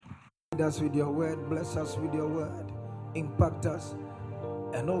Feed us with your word, bless us with your word, impact us.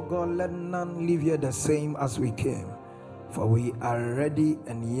 And oh God, let none leave here the same as we came. For we are ready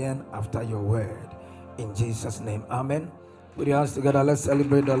and yearn after your word. In Jesus' name, amen. Put your hands together, let's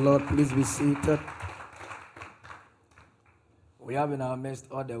celebrate the Lord. Please be seated. We have in our midst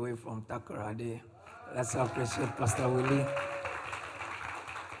all the way from Takoradi. Let's appreciate Pastor Willie.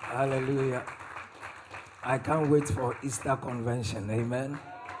 Hallelujah. I can't wait for Easter convention. Amen.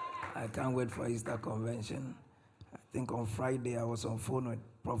 I can't wait for Easter convention. I think on Friday I was on phone with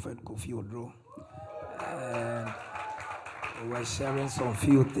Prophet Kofi Odro. And we were sharing some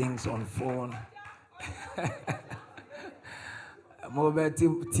few things on phone.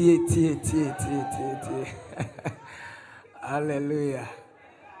 Hallelujah.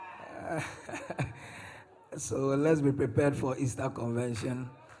 So let's be prepared for Easter convention.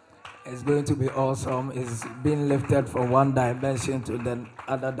 It's going to be awesome. It's being lifted from one dimension to the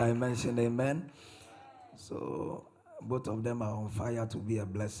other dimension. Amen. So both of them are on fire to be a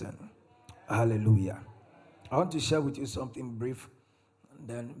blessing. Hallelujah. I want to share with you something brief.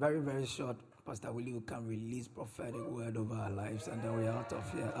 Then very, very short, Pastor Willie can release prophetic word over our lives, and then we're out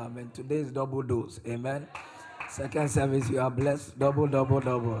of here. Amen. Today is double dose. Amen. Second service, you are blessed. Double.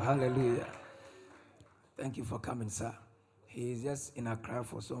 Hallelujah. Thank you for coming, sir. He is just in Accra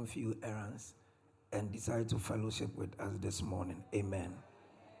for some few errands and decided to fellowship with us this morning. Amen.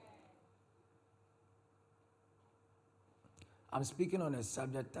 I'm speaking on a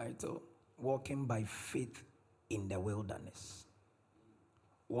subject title, Walking by Faith in the Wilderness.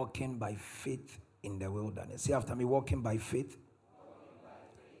 Walking by faith in the wilderness. Say after me, walking by faith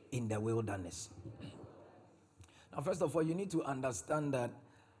in the wilderness. Now, first of all, you need to understand that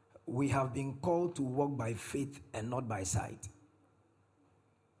we have been called to walk by faith and not by sight.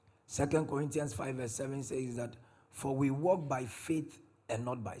 2 Corinthians 5 verse 7 says that, for we walk by faith and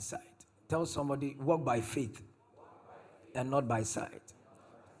not by sight. Tell somebody, walk by faith and not by sight.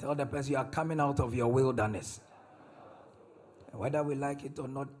 Tell the person you are coming out of your wilderness. Whether we like it or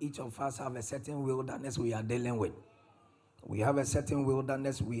not, each of us have a certain wilderness we are dealing with. We have a certain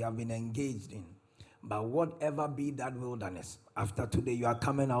wilderness we have been engaged in. But whatever be that wilderness, after today, you are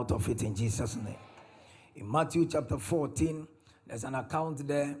coming out of it in Jesus' name. In Matthew chapter 14, there's an account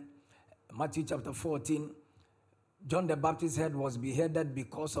there. Matthew chapter 14, John the Baptist's head was beheaded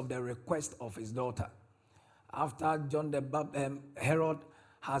because of the request of his daughter. After Herod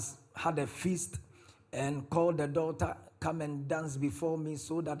has had a feast and called the daughter, come and dance before me,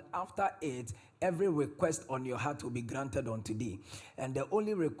 so that after it, every request on your heart will be granted unto thee. And the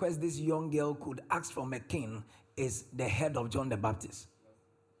only request this young girl could ask from a king is the head of John the Baptist.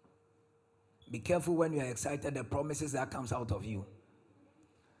 Be careful when you are excited, the promises that comes out of you.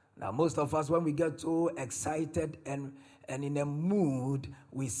 Now, most of us, when we get so excited and in a mood,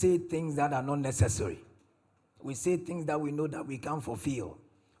 we say things that are not necessary. We say things that we know that we can't fulfill.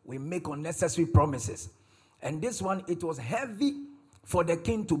 We make unnecessary promises. And this one, it was heavy for the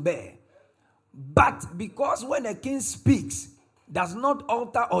king to bear. But because when a king speaks, does not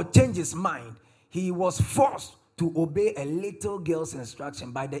alter or change his mind, he was forced to obey a little girl's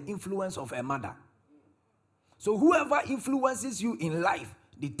instruction by the influence of a mother. So whoever influences you in life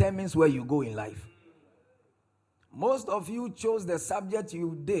determines where you go in life. Most of you chose the subject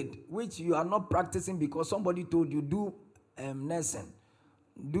you did, which you are not practicing because somebody told you, do nursing,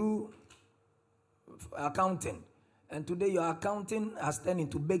 do accounting. And today your accounting has turned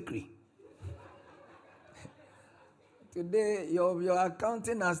into bakery. Today your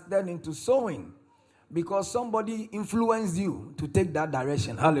accounting has turned into sewing because somebody influenced you to take that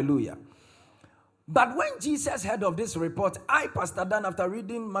direction. Hallelujah. But when Jesus heard of this report, Pastor Dan, after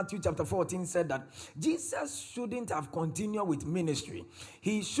reading Matthew chapter 14, said that Jesus shouldn't have continued with ministry.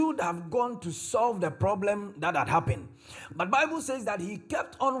 He should have gone to solve the problem that had happened. But Bible says that he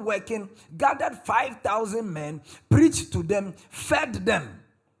kept on working, gathered 5,000 men, preached to them, fed them.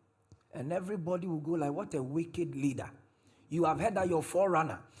 And everybody will go like, what a wicked leader. You have heard that your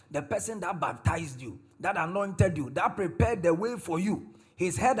forerunner, the person that baptized you, that anointed you, that prepared the way for you,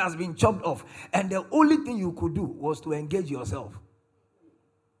 his head has been chopped off. And the only thing you could do was to engage yourself.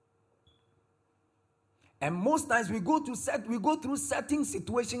 And most times we go through certain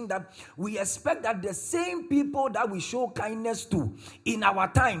situations that we expect that the same people that we show kindness to in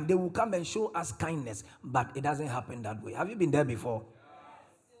our time, they will come and show us kindness. But it doesn't happen that way. Have you been there before?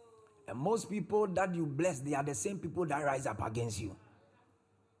 And most people that you bless, they are the same people that rise up against you.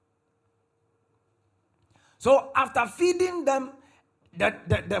 So after feeding them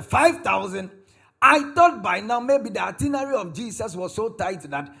the 5,000, I thought by now maybe the itinerary of Jesus was so tight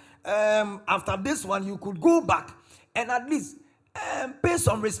that after this one you could go back and at least pay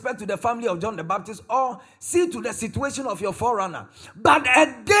some respect to the family of John the Baptist, or see to the situation of your forerunner. But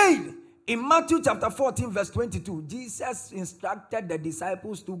again, in Matthew chapter 14, verse 22, Jesus instructed the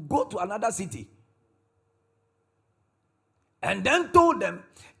disciples to go to another city. And then told them,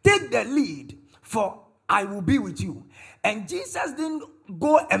 take the lead, for I will be with you. And Jesus didn't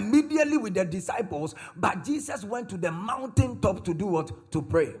go immediately with the disciples, but Jesus went to the mountaintop to do what? To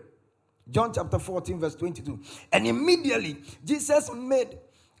pray. John chapter 14, verse 22. And immediately, Jesus made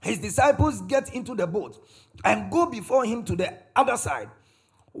his disciples get into the boat and go before him to the other side,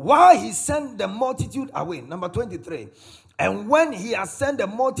 while he sent the multitude away. Number 23. And when he had sent the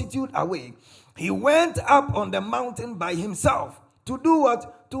multitude away, he went up on the mountain by himself to do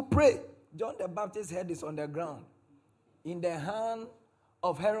what? To pray. John the Baptist's head is on the ground, in the hand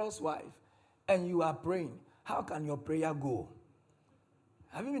of Herod's wife, and you are praying. How can your prayer go?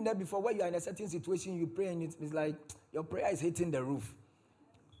 Have you been there before, where you are in a certain situation, you pray and it's like your prayer is hitting the roof?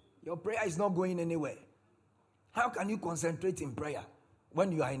 Your prayer is not going anywhere. How can you concentrate in prayer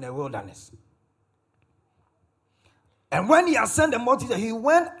when you are in a wilderness? And when he had sent the multitude, he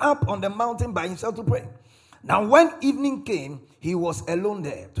went up on the mountain by himself to pray. Now when evening came, he was alone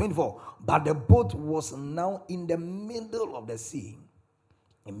there. 24. But the boat was now in the middle of the sea.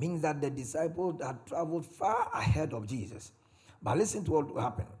 It means that the disciples had traveled far ahead of Jesus. But listen to what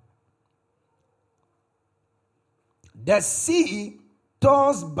happened. The sea,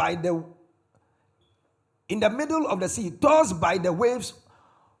 tossed by in the middle of the sea, tossed by the waves,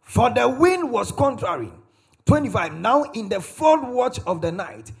 for the wind was contrary. 25. Now in the fourth watch of the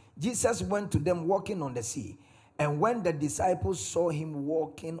night, Jesus went to them walking on the sea. And when the disciples saw him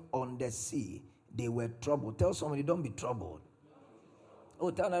walking on the sea, they were troubled. Tell somebody, don't be troubled.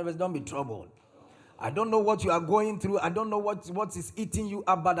 Oh, tell others, don't be troubled. I don't know what you are going through. I don't know what is eating you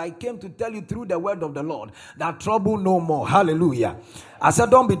up, but I came to tell you through the word of the Lord that trouble no more. Hallelujah. I said,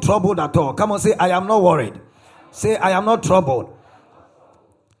 don't be troubled at all. Come on, say, I am not worried. Say, I am not troubled.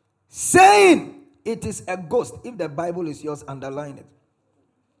 Saying, it is a ghost. If the Bible is yours, underline it.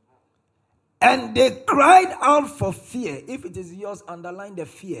 And they cried out for fear. If it is yours, underline the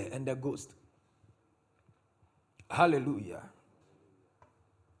fear and the ghost. Hallelujah.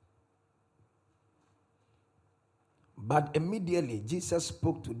 But immediately Jesus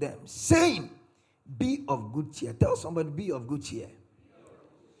spoke to them, saying, be of good cheer. Tell somebody, be of good cheer.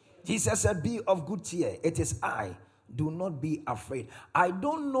 Jesus said, be of good cheer. It is I. Do not be afraid. I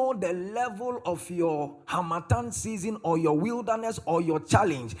don't know the level of your Harmattan season or your wilderness or your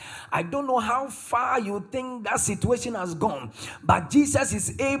challenge. I don't know how far you think that situation has gone. But Jesus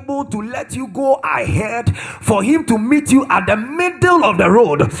is able to let you go ahead for him to meet you at the middle of the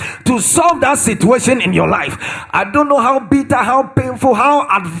road to solve that situation in your life. I don't know how bitter, how painful, how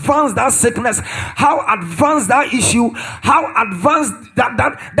advanced that sickness, how advanced that issue, how advanced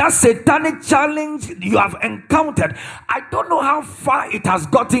that satanic challenge you have encountered. I don't know how far it has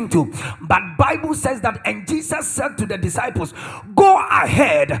gotten to, but Bible says that, and Jesus said to the disciples, go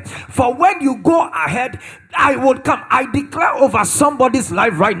ahead, for when you go ahead, I will come. I declare over somebody's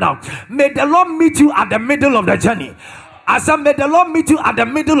life right now, may the Lord meet you at the middle of the journey. I said, may the Lord meet you at the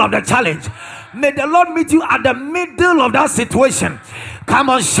middle of the challenge. May the Lord meet you at the middle of that situation.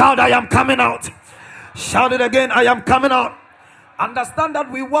 Come on, shout, I am coming out. Shout it again, I am coming out. Understand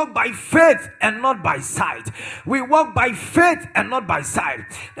that we walk by faith and not by sight. We walk by faith and not by sight.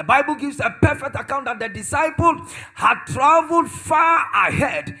 The Bible gives a perfect account that the disciples had traveled far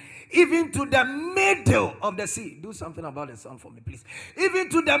ahead, even to the middle of the sea. Do something about the sound for me, please. Even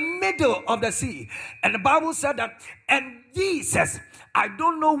to the middle of the sea. And the Bible said that, and Jesus, I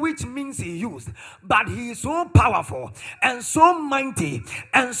don't know which means he used, but he is so powerful and so mighty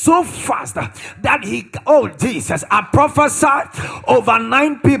and so fast that Jesus, I prophesy over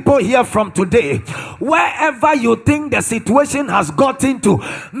 9 people here from today. Wherever you think the situation has gotten to,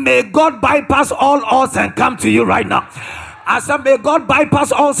 may God bypass all odds and come to you right now. I said, may God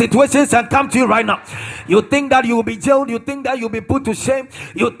bypass all situations and come to you right now. You think that you will be jailed, you think that you'll be put to shame,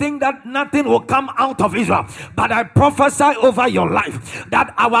 you think that nothing will come out of Israel. But I prophesy over your life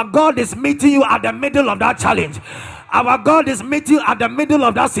that our God is meeting you at the middle of that challenge. Our God is meeting you at the middle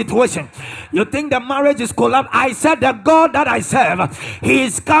of that situation. You think the marriage is collapsed. I said, the God that I serve, he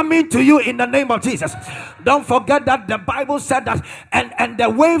is coming to you in the name of Jesus. Don't forget that the Bible said that, and the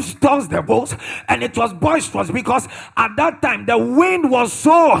waves tossed the boats, and it was boisterous, because at that time the wind was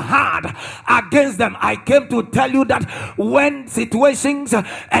so hard against them. I came to tell you that when situations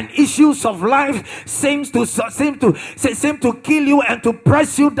and issues of life seem to kill you and to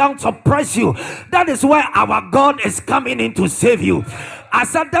press you down, suppress you, that is where our God is coming in to save you. I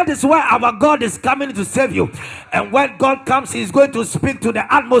said that is why our God is coming to save you. And when God comes, he's going to speak to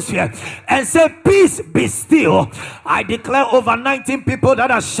the atmosphere and say, peace, be still. I declare over 19 people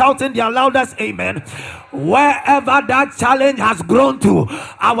that are shouting their loudest amen. Wherever that challenge has grown to,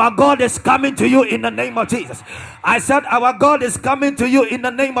 our God is coming to you in the name of Jesus. I said our God is coming to you in the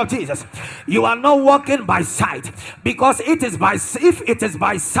name of Jesus. You are not walking by sight, because if it is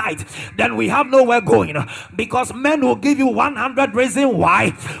by sight, then we have nowhere going, because men will give you 100 reasons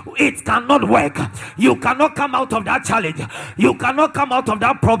why it cannot work. You cannot come out of that challenge. You cannot come out of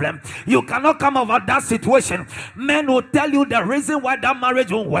that problem. You cannot come out of that situation. Men will tell you the reason why that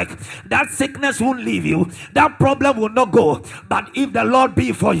marriage won't work, that sickness won't leave you, that problem will not go. But if the Lord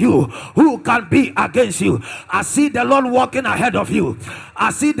be for you, who can be against you? I see the Lord walking ahead of you.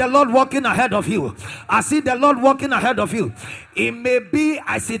 I see the Lord walking ahead of you. I see the Lord walking ahead of you. It may be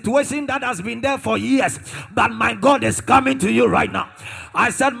a situation that has been there for years, but my God is coming to you right now. I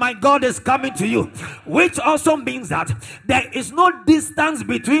said my God is coming to you, which also means that there is no distance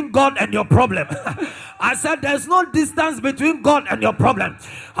between God and your problem. I said there's no distance between God and your problem.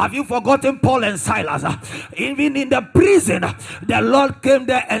 Have you forgotten Paul and Silas? Even in the prison, the Lord came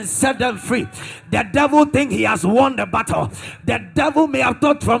there and set them free. The devil thinks he has won the battle. The devil may have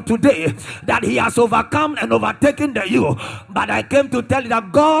thought from today that he has overcome and overtaken the you. But I came to tell you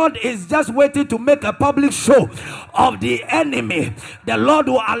that God is just waiting to make a public show of the enemy. The Lord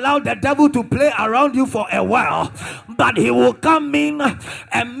will allow the devil to play around you for a while, but he will come in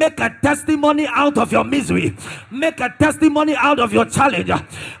and make a testimony out of your misery. Make a testimony out of your challenge.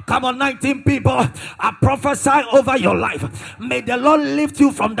 Come on, 19 people, I prophesy over your life. May the Lord lift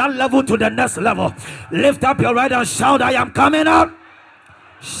you from that level to the next level. Lift up your right and shout, I am coming out.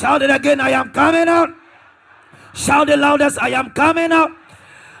 Shout it again, I am coming out. Shout the loudest, I am coming out.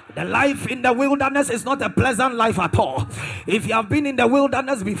 The life in the wilderness is not a pleasant life at all. If you have been in the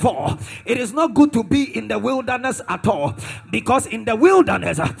wilderness before, it is not good to be in the wilderness at all, because in the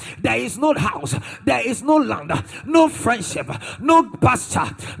wilderness there is no house, there is no land, no friendship, no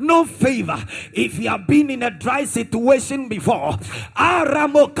pasture, no favor. If you have been in a dry situation before,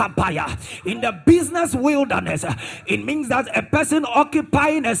 Aramo Kapaya, in the business wilderness, it means that a person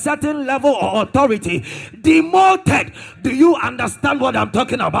occupying a certain level of authority, demoted. Do you understand what I'm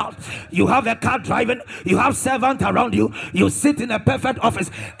talking about? You have a car driving, you have servants around you, you sit in a perfect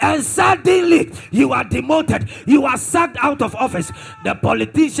office, and suddenly you are demoted, you are sacked out of office. The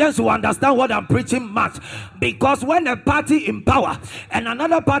politicians who understand what I'm preaching much, because when a party in power and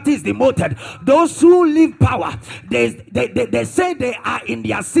another party is demoted, those who leave power, they say they are in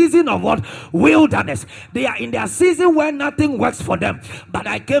their season of what? Wilderness. They are in their season where nothing works for them. But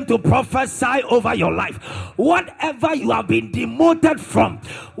I came to prophesy over your life. Whatever you have been demoted from,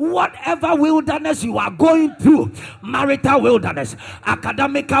 whatever wilderness you are going through, marital wilderness,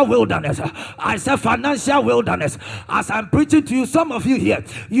 academical wilderness, I said financial wilderness, as I'm preaching to you, some of you here,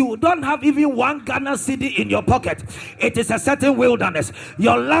 you don't have even one Ghana cedi in your pocket. It is a certain wilderness.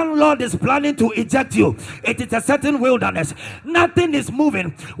 Your landlord is planning to eject you. It is a certain wilderness. Nothing is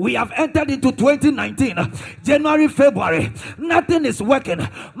moving. We have entered into 2019, January, February. Nothing is working.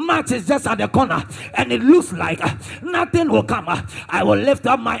 March is just at the corner, and it looks like nothing will come. I will lift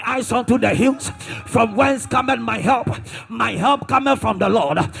up my eyes unto the hills, from whence cometh my help. My help cometh from the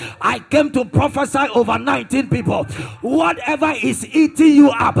Lord. I came to prophesy over 19 people. Whatever is eating you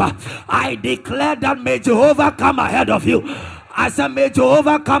up, I declare that may Jehovah come ahead of you. I said, may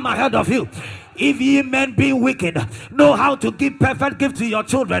Jehovah come ahead of you. If ye men being wicked know how to give perfect gift to your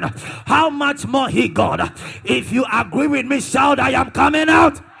children, how much more he, God? If you agree with me, shout, I am coming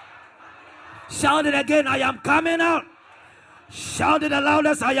out. Shout it again, I am coming out. Shout it the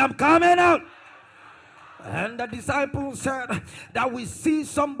loudest, I am coming out. And the disciples said that we see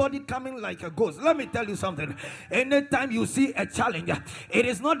somebody coming like a ghost. Let me tell you something. Anytime you see a challenge, it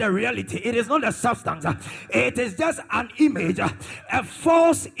is not the reality. It is not the substance. It is just an image, a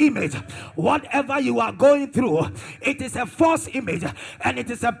false image. Whatever you are going through, it is a false image and it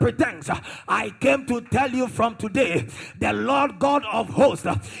is a pretense. I came to tell you from today, the Lord God of hosts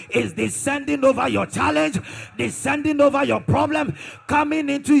is descending over your challenge, descending over your problem, coming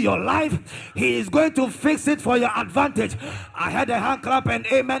into your life. He is going to fix it for your advantage. I had a hand clap and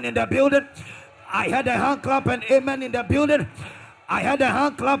amen in the building. I had a hand clap and amen in the building. I had a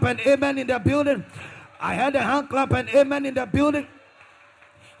hand clap and amen in the building. I had a hand clap and amen in the building.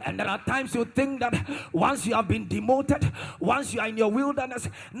 And there are times you think that once you have been demoted, once you are in your wilderness,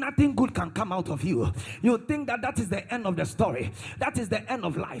 nothing good can come out of you. You think that that is the end of the story. That is the end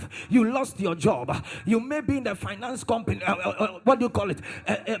of life. You lost your job. You may be in the finance company, what do you call it?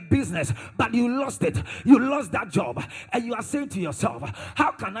 A business, but you lost it. You lost that job. And you are saying to yourself,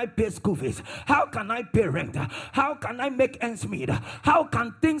 how can I pay school fees? How can I pay rent? How can I make ends meet? How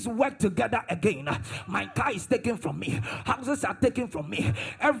can things work together again? My car is taken from me. Houses are taken from me.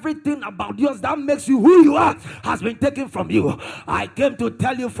 Everything about yours that makes you who you are has been taken from you. I came to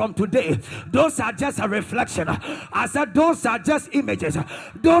tell you from today, those are just a reflection. I said those are just images.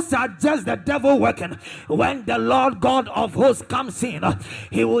 Those are just the devil working. When the Lord God of hosts comes in,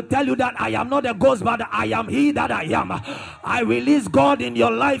 he will tell you that I am not a ghost, but I am he that I am. I release God in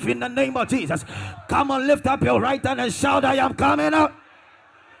your life in the name of Jesus. Come on, lift up your right hand and shout, I am coming out.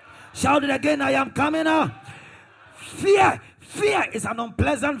 Shout it again, I am coming out. Fear is an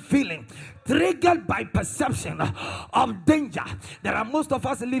unpleasant feeling triggered by perception of danger. There are most of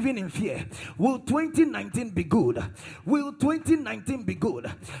us living in fear. Will 2019 be good? Will 2019 be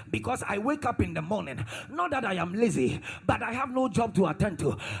good? Because I wake up in the morning, not that I am lazy, but I have no job to attend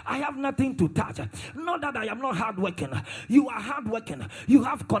to. I have nothing to touch. Not that I am not hardworking. You are hardworking. You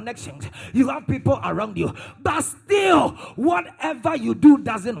have connections. You have people around you. But still, whatever you do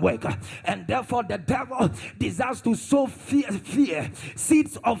doesn't work. And therefore, the devil desires to sow fear,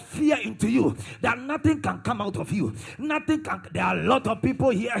 seeds of fear into you, that nothing can come out of you. Nothing can. There are a lot of people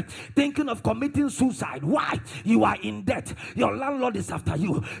here thinking of committing suicide. Why? You are in debt. Your landlord is after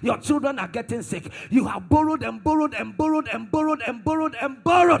you. Your children are getting sick. You have borrowed and borrowed and borrowed and borrowed and borrowed and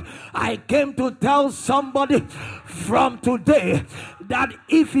borrowed. I came to tell somebody from today that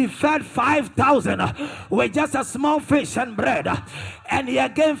if he fed 5,000 with just a small fish and bread, and he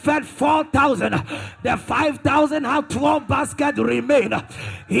again fed 4,000, the 5,000 have 12 baskets remain.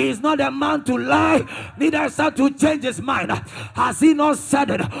 He is not a man to lie, neither is he to change his mind. Has he not said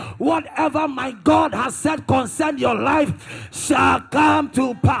it? Whatever my God has said concern your life shall come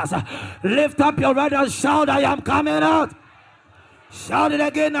to pass. Lift up your right and shout, I am coming out. Shout it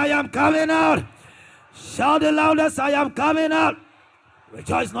again, I am coming out. Shout the loudest, I am coming out.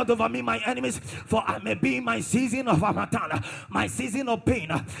 Rejoice not over me, my enemies, for I may be in my season of Hamatan, my season of pain,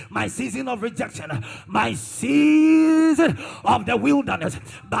 my season of rejection, my season of the wilderness.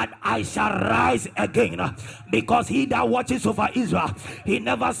 But I shall rise again, because he that watches over Israel, he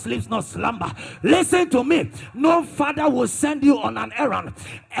never sleeps nor slumber. Listen to me. No father will send you on an errand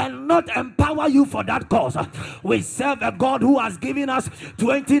and not empower you for that cause. We serve a God who has given us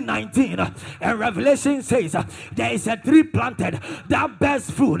 2019, and Revelation says there is a tree planted that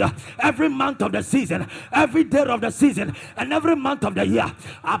bears fruit every month of the season, every day of the season, and every month of the year.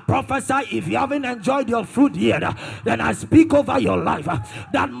 I prophesy, if you haven't enjoyed your fruit yet, then I speak over your life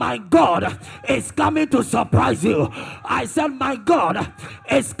that my God is coming to surprise you. I said my God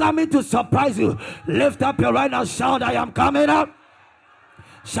is coming to surprise you. Lift up your right hand and shout, I am coming up.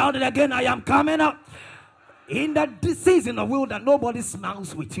 Shout it again, I am coming up. In the season of wilderness, nobody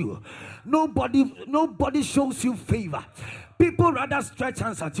smiles with you. Nobody shows you favor. People rather stretch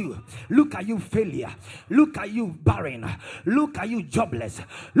hands at you. Look at you, failure. Look at you, barren. Look at you, jobless.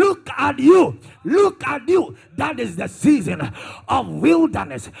 Look at you. Look at you. That is the season of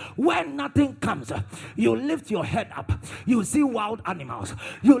wilderness. When nothing comes, you lift your head up. You see wild animals.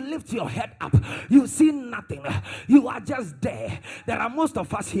 You lift your head up. You see nothing. You are just there. There are most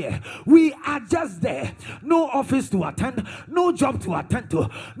of us here. We are just there. No office to attend. No job to attend to.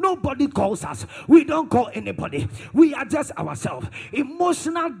 Nobody calls us. We don't call anybody. We are just ourselves.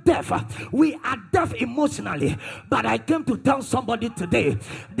 Emotional death. We are deaf emotionally. But I came to tell somebody today,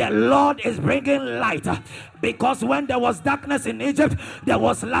 the Lord is bringing light. Because when there was darkness in Egypt, there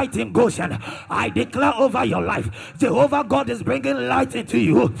was light in Goshen. I declare over your life, Jehovah God is bringing light into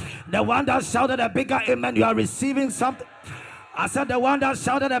you. The one that shouted a bigger amen, you are receiving something. I said the one that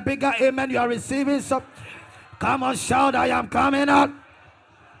shouted a bigger amen, you are receiving something. Come on, shout, I am coming out.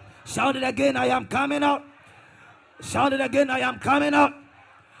 Shout it again, I am coming out. Shout it again, I am coming out.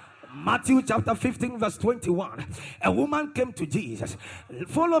 Matthew chapter 15 verse 21. A woman came to Jesus.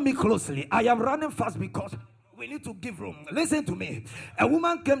 Follow me closely. I am running fast because we need to give room. Listen to me. A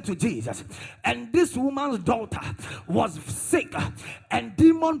woman came to Jesus, and this woman's daughter was sick and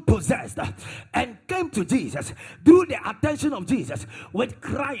demon possessed, and came to Jesus, drew the attention of Jesus with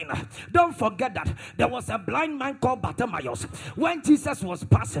crying. Don't forget that there was a blind man called Bartimaeus. When Jesus was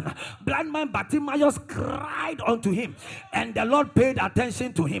passing, blind man Bartimaeus cried unto him, and the Lord paid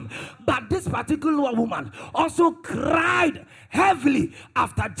attention to him. But this particular woman also cried heavily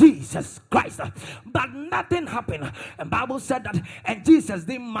after Jesus Christ, but nothing happened. And Bible said that, and Jesus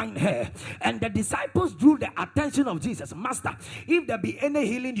didn't mind her. And the disciples drew the attention of Jesus. Master, if there be any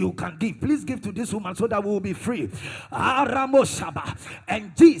healing you can give, please give to this woman so that we will be free.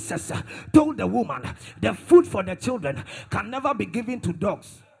 And Jesus told the woman, the food for the children can never be given to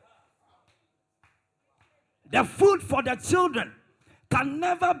dogs. The food for the children can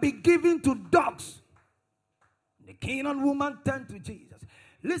never be given to dogs. The Canaan woman turned to Jesus.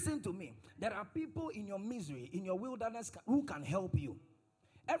 Listen to me. There are people in your misery, in your wilderness, who can help you.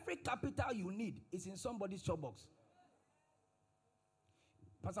 Every capital you need is in somebody's shop box.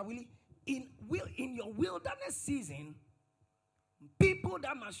 Pastor Willie, in your wilderness season, people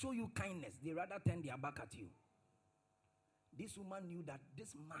that must show you kindness, they rather turn their back at you. This woman knew that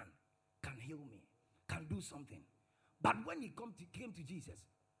this man can heal me, can do something. But when he came to Jesus,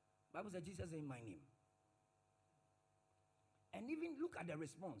 the Bible said Jesus didn't mind him. And even look at the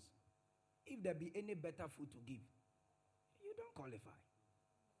response. If there be any better food to give, you don't qualify.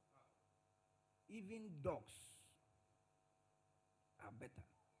 Even dogs are better.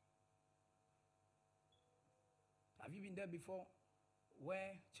 Have you been there before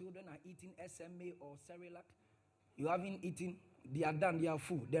where children are eating SMA or Cerelac? You haven't eaten, they are done, they are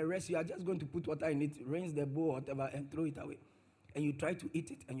full. The rest, you are just going to put water in it, rinse the bowl or whatever, and throw it away. And you try to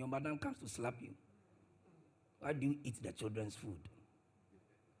eat it, and your madam comes to slap you. Why do you eat the children's food?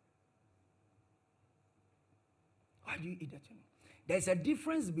 Why do you eat the children? There's a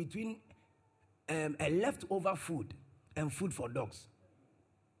difference between a leftover food and food for dogs.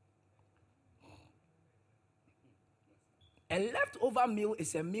 A leftover meal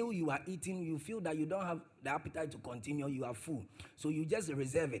is a meal you are eating, you feel that you don't have the appetite to continue, you are full. So you just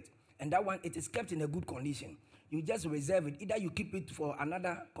reserve it. And that one, it is kept in a good condition. You just reserve it. Either you keep it for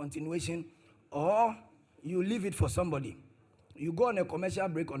another continuation or you leave it for somebody. You go on a commercial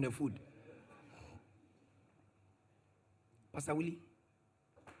break on the food. Pastor Willie,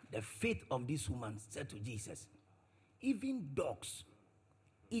 the faith of this woman said to Jesus, even dogs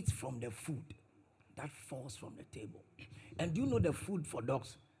eat from the food that falls from the table. And do you know the food for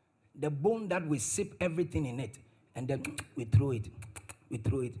dogs? The bone that we sip everything in it, and then we throw it, we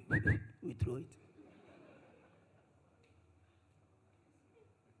throw it, we throw it.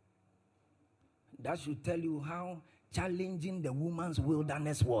 That should tell you how challenging the woman's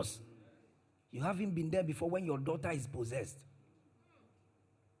wilderness was. You haven't been there before when your daughter is possessed.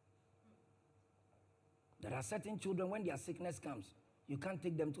 There are certain children, when their sickness comes, you can't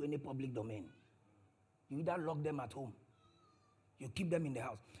take them to any public domain. You either lock them at home, you keep them in the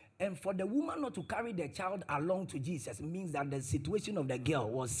house. And for the woman not to carry the child along to Jesus means that the situation of the girl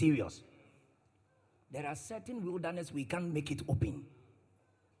was serious. There are certain wilderness we can't make it open.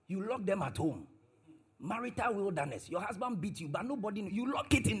 You lock them at home. Marital wilderness. Your husband beat you, but nobody knows. You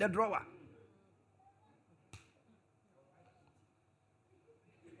lock it in the drawer.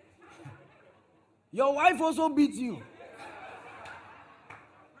 Your wife also beats you.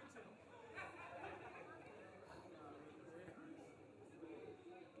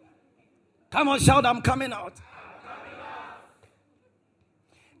 Come on, shout, I'm coming out.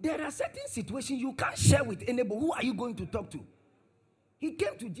 There are certain situations you can't share with anybody. Who are you going to talk to? He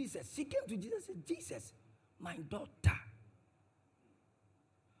came to Jesus. She came to Jesus and said, Jesus, my daughter,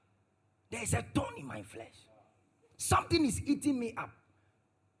 there is a thorn in my flesh. Something is eating me up.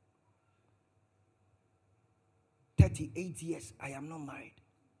 38 years, I am not married.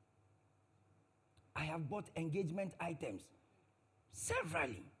 I have bought engagement items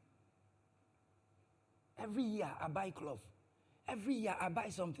severally. Every year I buy clothes. Every year I buy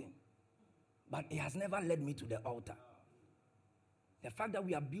something. But it has never led me to the altar. The fact that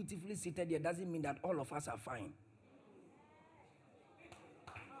we are beautifully seated here doesn't mean that all of us are fine.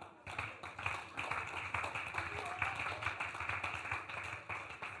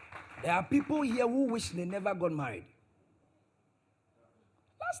 There are people here who wish they never got married.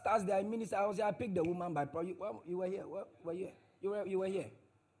 Last Thursday, I minister. I picked the woman by project. Well, you were here. Well, you were here.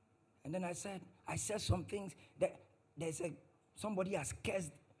 And then I said some things that somebody has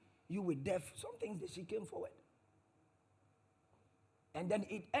cursed you with death. Some things that she came forward. And then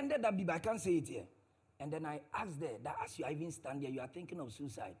it ended up, I can't say it here. And then I asked her that as you are even standing here, you are thinking of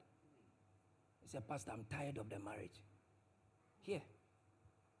suicide. He said, Pastor, I'm tired of the marriage. Here.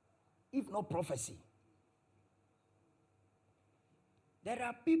 If not prophecy. There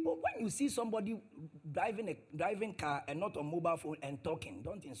are people, when you see somebody driving car and not on mobile phone and talking,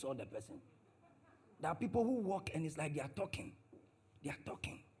 don't insult the person. There are people who walk and it's like they are talking. They are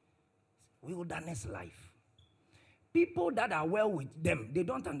talking. Wilderness life. People that are well with them, they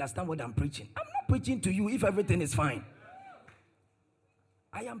don't understand what I'm preaching. I'm not preaching to you if everything is fine.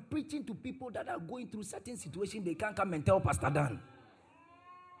 I am preaching to people that are going through certain situations. They can't come and tell Pastor Dan.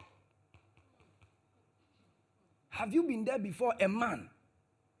 Have you been there before? A man,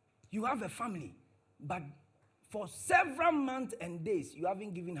 you have a family, but for several months and days, you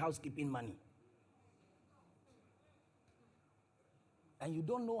haven't given housekeeping money. And you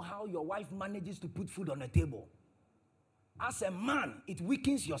don't know how your wife manages to put food on the table. As a man, it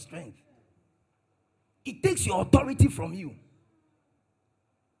weakens your strength. It takes your authority from you.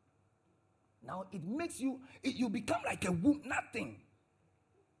 Now it makes you become like a womb, nothing.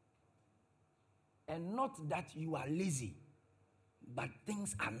 And not that you are lazy, but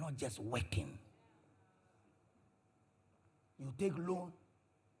things are not just working. You take loan,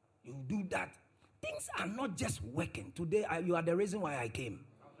 you do that. Things are not just working. Today, you are the reason why I came.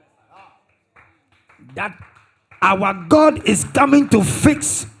 That our God is coming to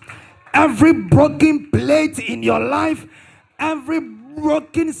fix every broken plate in your life, every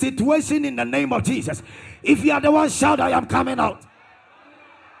broken situation in the name of Jesus. If you are the one, shout, I am coming out.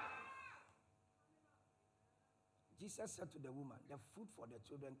 Jesus said to the woman, the food for the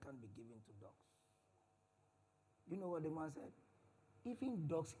children can't be given to dogs. You know what the man said? Even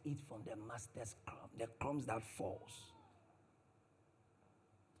dogs eat from the master's crumb, the crumbs that falls.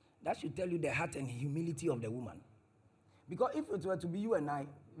 That should tell you the heart and humility of the woman. Because if it were to be you and I,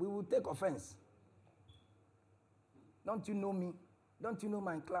 we would take offense. Don't you know me? Don't you know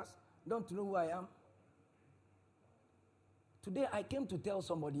my class? Don't you know who I am? Today I came to tell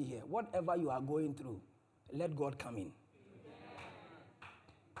somebody here, whatever you are going through, let God come in.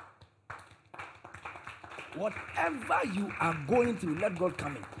 Whatever you are going through, let God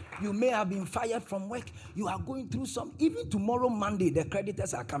come in. You may have been fired from work. You are going through some. Even tomorrow, Monday, the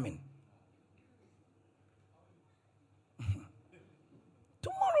creditors are coming.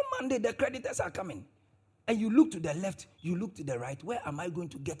 Tomorrow, Monday, the creditors are coming. And you look to the left, you look to the right. Where am I going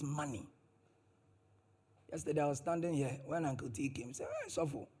to get money? Yesterday, I was standing here when Uncle T came. He said, hey,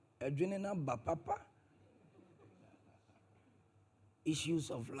 Sofo, Papa. Issues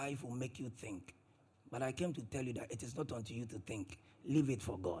of life will make you think. But I came to tell you that it is not unto you to think. Leave it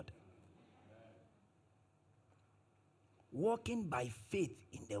for God. Walking by faith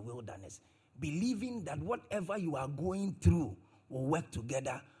in the wilderness. Believing that whatever you are going through will work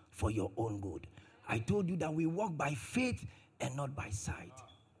together for your own good. I told you that we walk by faith and not by sight.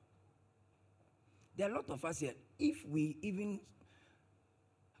 There are a lot of us here. If we even...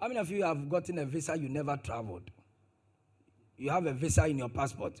 How many of you have gotten a visa you never traveled? You have a visa in your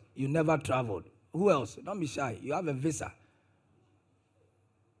passport. You never traveled. Who else? Don't be shy. You have a visa.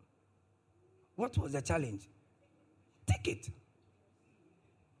 What was the challenge? Take it.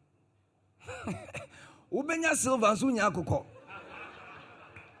 Ubenya silver sunya kuko.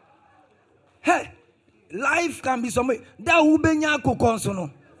 Hey, life can be some way. Da ubenya kuko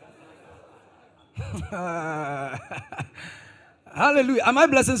sono. Hallelujah. Am I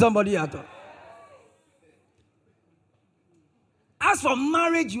blessing somebody at all? As for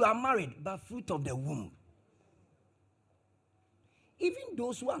marriage, you are married, but fruit of the womb. Even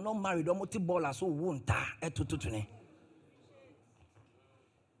those who are not married, those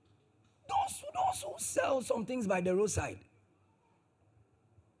who sell some things by the roadside.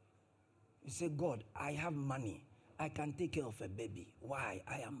 You say, God, I have money. I can take care of a baby. Why?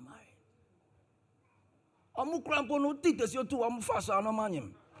 I am married.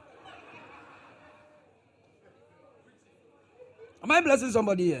 Am I blessing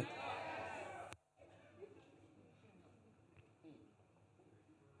somebody here?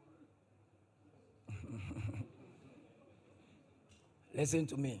 Listen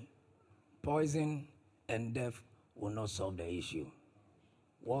to me. Poison and death will not solve the issue.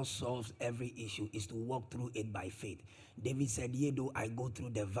 What solves every issue is to walk through it by faith. David said, yea, though I go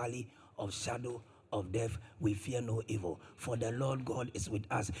through the valley of shadow of death, we fear no evil. For the Lord God is with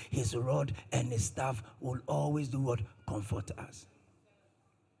us. His rod and his staff will always do what? Comfort us.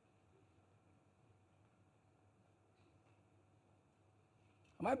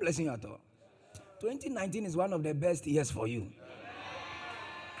 Am I blessing you at all? 2019 is one of the best years for you.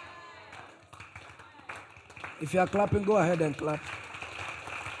 If you are clapping, go ahead and clap.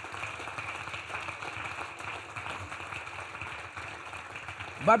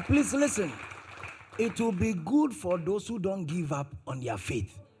 But please listen. It will be good for those who don't give up on their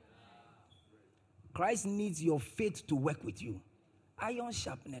faith. Christ needs your faith to work with you. Iron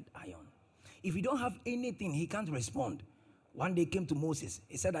sharpened iron. If you don't have anything, he can't respond. One day came to Moses.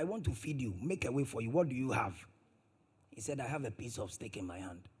 He said, I want to feed you. Make a way for you. What do you have? He said, I have a piece of steak in my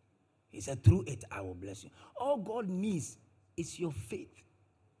hand. He said, through it, I will bless you. All God needs is your faith.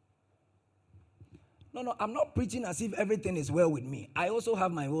 No, I'm not preaching as if everything is well with me. I also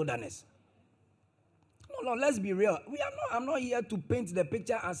have my wilderness. No, let's be real. I'm not here to paint the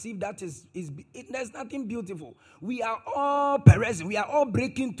picture as if that there's nothing beautiful. We are all perishing. We are all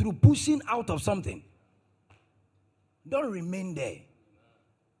breaking through, pushing out of something. Don't remain there.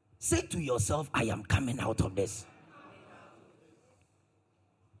 Say to yourself, I am coming out of this.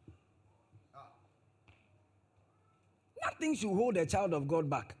 Nothing should hold a child of God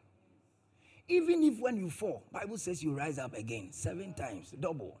back. Even if when you fall, Bible says you rise up again 7 times,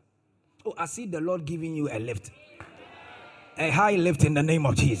 double. Oh, I see the Lord giving you a lift. A high lift in the name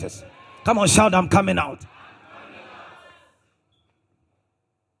of Jesus. Come on, shout, I'm coming out.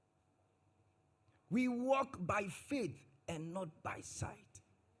 We walk by faith and not by sight.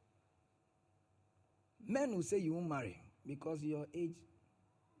 Men who say you won't marry because your age,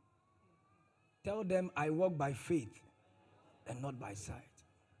 tell them I walk by faith and not by sight.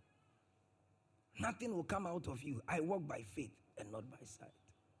 Nothing will come out of you. I walk by faith and not by sight.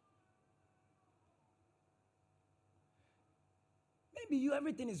 Maybe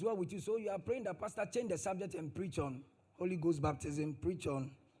everything is well with you, so you are praying that pastor change the subject and preach on Holy Ghost baptism, preach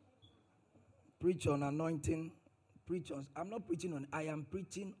on anointing, I'm not preaching on, I am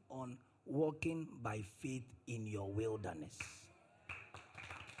preaching on walking by faith in your wilderness.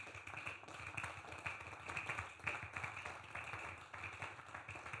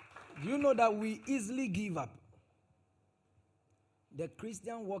 Do you know that we easily give up? The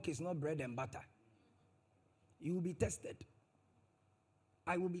Christian walk is not bread and butter. You will be tested.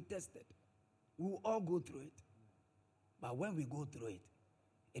 I will be tested. We will all go through it. But when we go through it,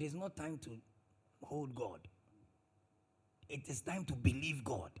 it is not time to hold God. It is time to believe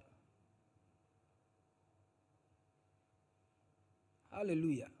God.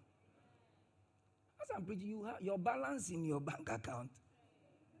 Hallelujah. As I'm preaching, you have your balance in your bank account.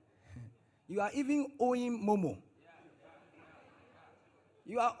 You are even owing Momo.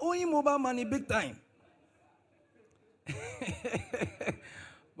 You are owing mobile money big time.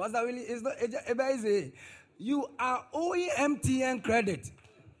 Pastor Willie, it's not easy. You are owing MTN credit.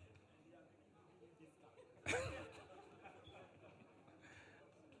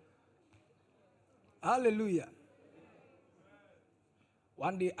 Hallelujah.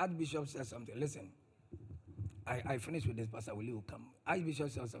 One day, Archbishop said something. Listen, I finished with this. Pastor Willie will come. Archbishop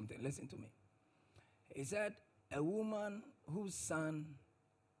said something. Listen to me. He said, a woman whose son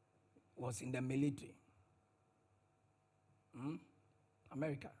was in the military,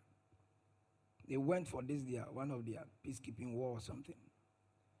 America. They went for one of their peacekeeping war or something.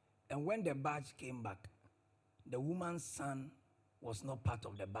 And when the batch came back, the woman's son was not part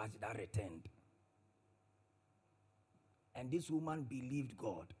of the batch that returned. And this woman believed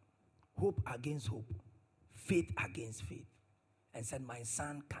God. Hope against hope. Faith against faith. And said, my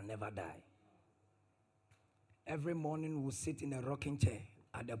son can never die. Every morning we'll sit in a rocking chair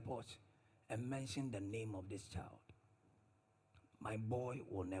at the porch and mention the name of this child. My boy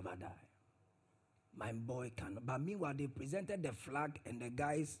will never die. My boy can. But meanwhile, they presented the flag and the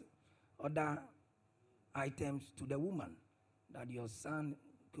guy's other items to the woman. That your son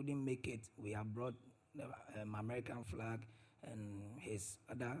couldn't make it. We have brought the American flag and his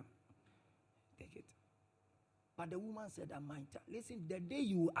other. Take it. But the woman said, listen, the day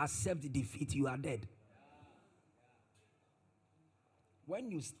you accept defeat, you are dead. When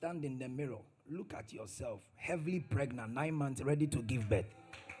you stand in the mirror, look at yourself, heavily pregnant, 9 months, ready to give birth.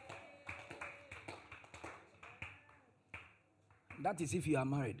 That is if you are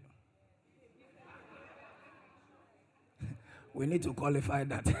married. We need to qualify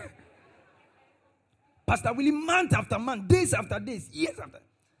that. Pastor Willie, month after month, days after days, years after.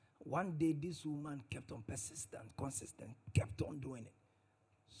 One day, this woman kept on consistent, kept on doing it.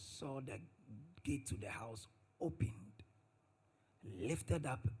 Saw the gate to the house opened, lifted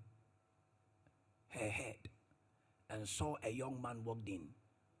up her head, and saw a young man walked in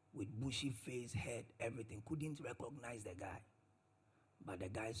with bushy face, head, everything. Couldn't recognize the guy. But the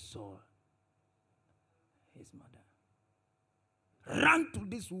guy saw his mother. Ran to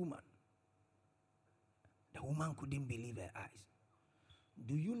this woman. The woman couldn't believe her eyes.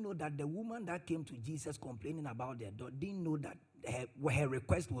 Do you know that the woman that came to Jesus complaining about their daughter didn't know that her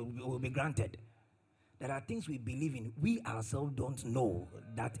request will be granted? There are things we believe in. We ourselves don't know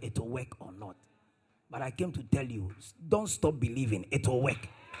that it will work or not. But I came to tell you, don't stop believing. It will work.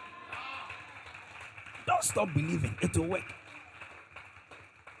 Don't stop believing. It will work.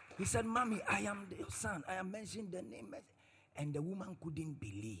 He said, Mommy, I am your son. I am mentioning the name. And the woman couldn't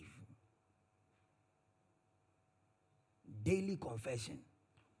believe. Daily confession.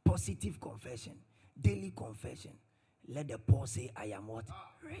 Positive confession. Daily confession. Let the poor say, I am what?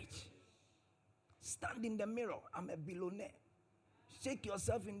 Rich. Stand in the mirror. I'm a billionaire. Shake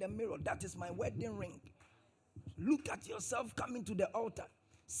yourself in the mirror. That is my wedding ring. Look at yourself coming to the altar.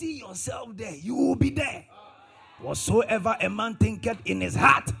 See yourself there. You will be there. Whatsoever a man thinketh in his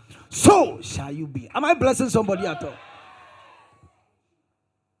heart, so shall you be. Am I blessing somebody at all?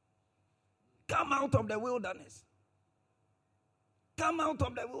 Come out of the wilderness. Come out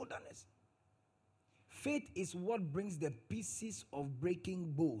of the wilderness. Faith is what brings the pieces of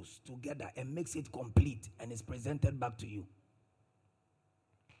breaking bows together and makes it complete and is presented back to you.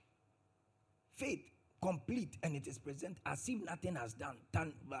 Faith complete and it is present as if nothing has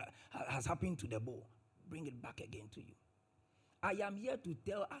happened to the bow. Bring it back again to you. I am here to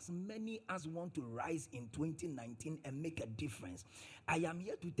tell as many as want to rise in 2019 and make a difference. I am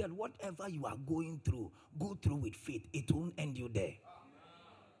here to tell whatever you are going through, go through with faith. It won't end you there.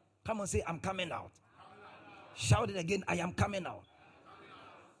 Come on, say, I'm coming out. Shout it again, I am coming out.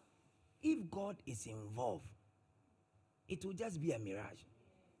 If God is involved, it will just be a mirage.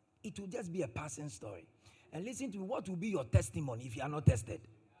 It will just be a passing story. And listen to me, what will be your testimony if you are not tested?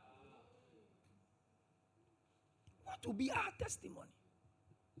 What will be our testimony?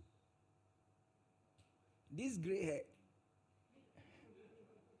 This gray hair,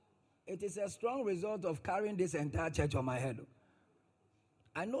 it is a strong result of carrying this entire church on my head.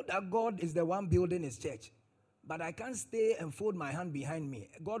 I know that God is the one building his church, but I can't stay and fold my hand behind me.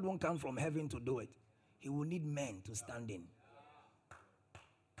 God won't come from heaven to do it. He will need men to stand in.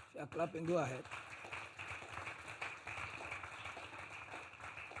 If you are clapping, go ahead.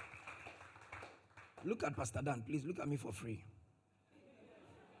 Look at Pastor Dan. Please look at me for free.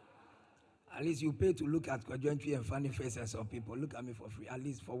 At least you pay to look at quadrantry and funny faces of people. Look at me for free. At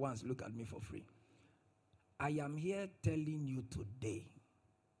least for once, look at me for free. I am here telling you today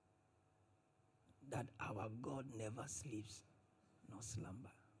that our God never sleeps nor slumber.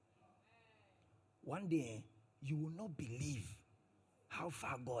 One day, you will not believe how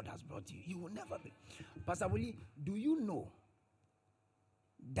far God has brought you. You will never be. Pastor Willie, do you know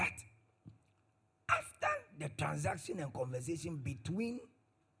that after the transaction and conversation between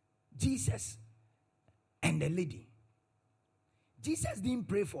Jesus and the lady, Jesus didn't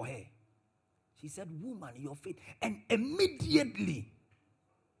pray for her. She said, woman, your faith. And immediately,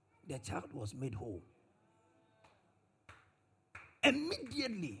 the child was made whole.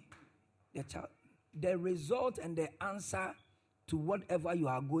 Immediately, the result and the answer to whatever you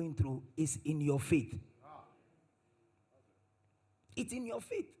are going through is in your faith. It's in your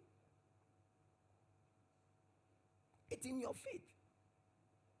faith. It's in your faith.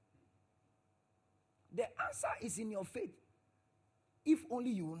 The answer is in your faith. If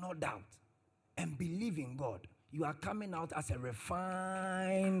only you will not doubt and believe in God, you are coming out as a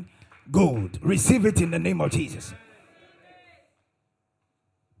refined gold. Receive it in the name of Jesus.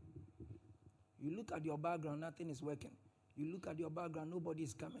 You look at your background, nothing is working. You look at your background, nobody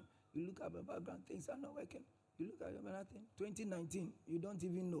is coming. You look at your background, things are not working. You look at your nothing. 2019, you don't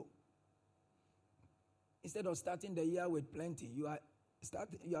even know. Instead of starting the year with plenty, you have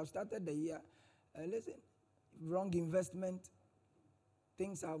started the year. Listen, wrong investment.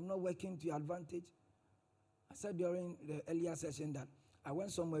 Things are not working to your advantage. I said during the earlier session that I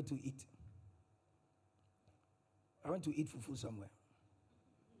went somewhere to eat. I went to eat fufu somewhere.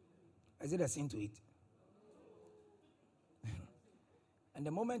 Is it a sin to eat? And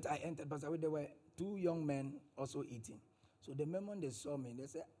the moment I entered, Pastor, there were two young men also eating. So the moment they saw me, they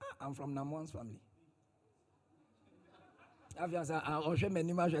said, I'm from Namon's family.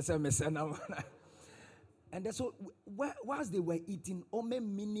 And so, whilst they were eating,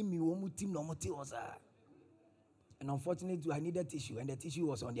 and unfortunately, I needed tissue, and the tissue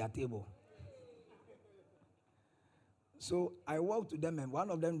was on their table. So I walked to them, and one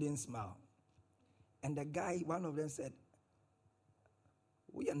of them didn't smile. And the guy, one of them said,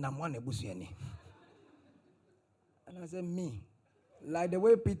 "We are Namwan Ebusiani." And I said, "Me." Like the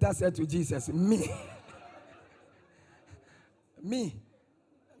way Peter said to Jesus, "Me." Me.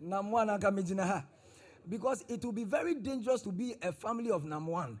 Namwan Akamijinaha. Because it will be very dangerous to be a family of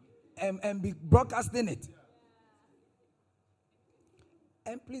Namwan and be broadcasting it.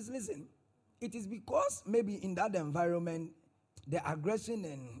 And please listen, it is because maybe in that environment, the aggression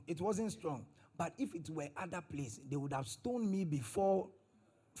and it wasn't strong. But if it were other place, they would have stoned me before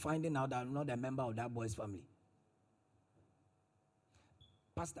finding out that I'm not a member of that boy's family.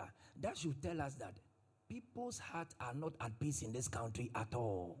 Pastor, that should tell us that people's hearts are not at peace in this country at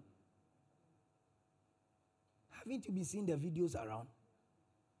all. Haven't you been seeing the videos around?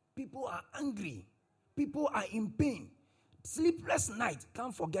 People are angry. People are in pain. Sleepless night.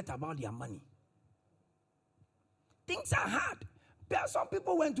 Can't forget about their money. Things are hard. Some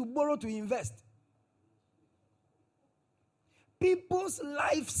people went to borrow to invest. people's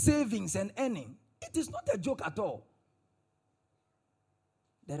life savings and earning. It is not a joke at all.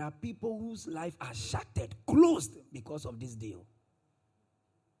 There are people whose life are shattered, closed because of this deal.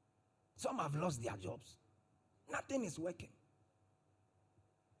 Some have lost their jobs. Nothing is working.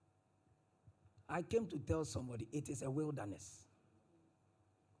 I came to tell somebody it is a wilderness.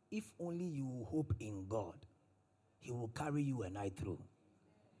 If only you hope in God, He will carry you and I through.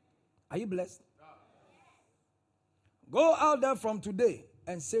 Are you blessed? Go out there from today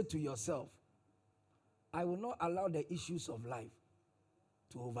and say to yourself, I will not allow the issues of life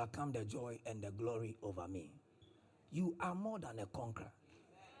to overcome the joy and the glory over me. You are more than a conqueror.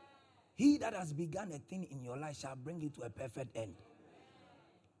 He that has begun a thing in your life shall bring it to a perfect end.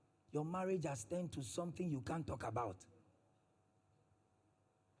 Your marriage has turned to something you can't talk about.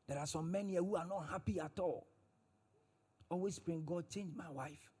 There are some men here who are not happy at all. Always praying, God, change my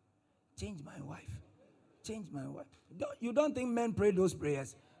wife. Change my wife. Change my wife. You don't think men pray those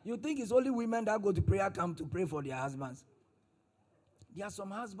prayers? You think it's only women that go to prayer camp to pray for their husbands? There are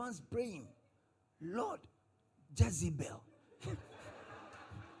some husbands praying, Lord, Jezebel.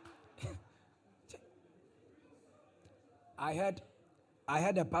 I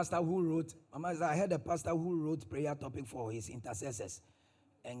heard a pastor who wrote prayer topic for his intercessors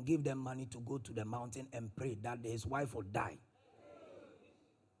and gave them money to go to the mountain and pray that his wife would die.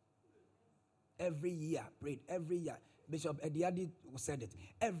 Every year, prayed. Every year. Bishop Ediadi said it.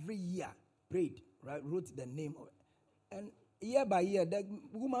 Every year, prayed. Right? Wrote the name of it. And year by year, the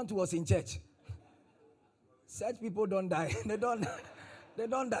woman who was in church. Such people don't die. They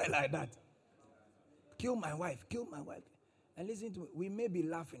don't die like that. Kill my wife. Kill my wife. And listen to me. We may be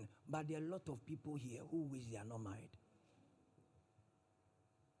laughing, but there are a lot of people here who wish they are not married.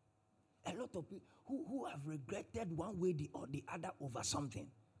 A lot of people who have regretted one way or the other over something.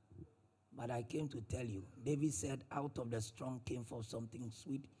 But I came to tell you, David said, out of the strong came for something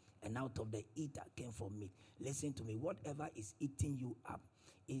sweet, and out of the eater came for meat. Listen to me, whatever is eating you up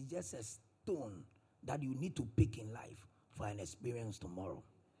is just a stone that you need to pick in life for an experience tomorrow.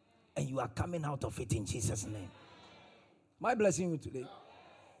 And you are coming out of it in Jesus' name. Am I blessing you today?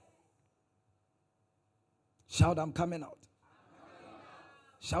 Shout, I'm coming out.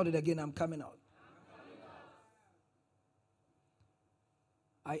 Shout it again, I'm coming out.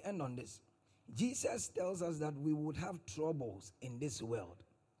 I end on this. Jesus tells us that we would have troubles in this world.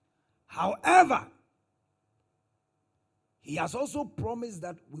 However, He has also promised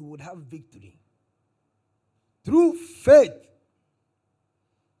that we would have victory through faith.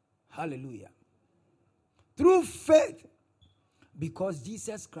 Hallelujah. Through faith. Because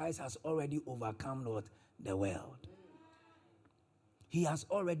Jesus Christ has already overcome what? The world. He has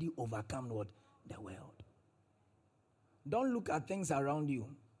already overcome what? The world. Don't look at things around you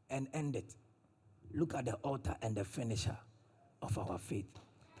and end it. Look at the author and the finisher of our faith.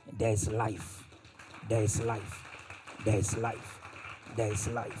 There is life. There is life. There is life. There is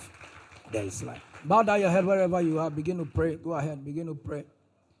life. There is life. Bow down your head wherever you are. Begin to pray. Go ahead. Begin to pray.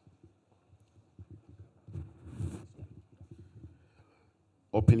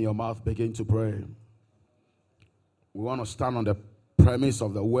 Open your mouth. Begin to pray. We want to stand on the premise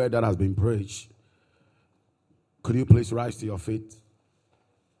of the word that has been preached. Could you please rise to your feet?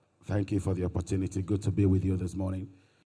 Thank you for the opportunity. Good to be with you this morning.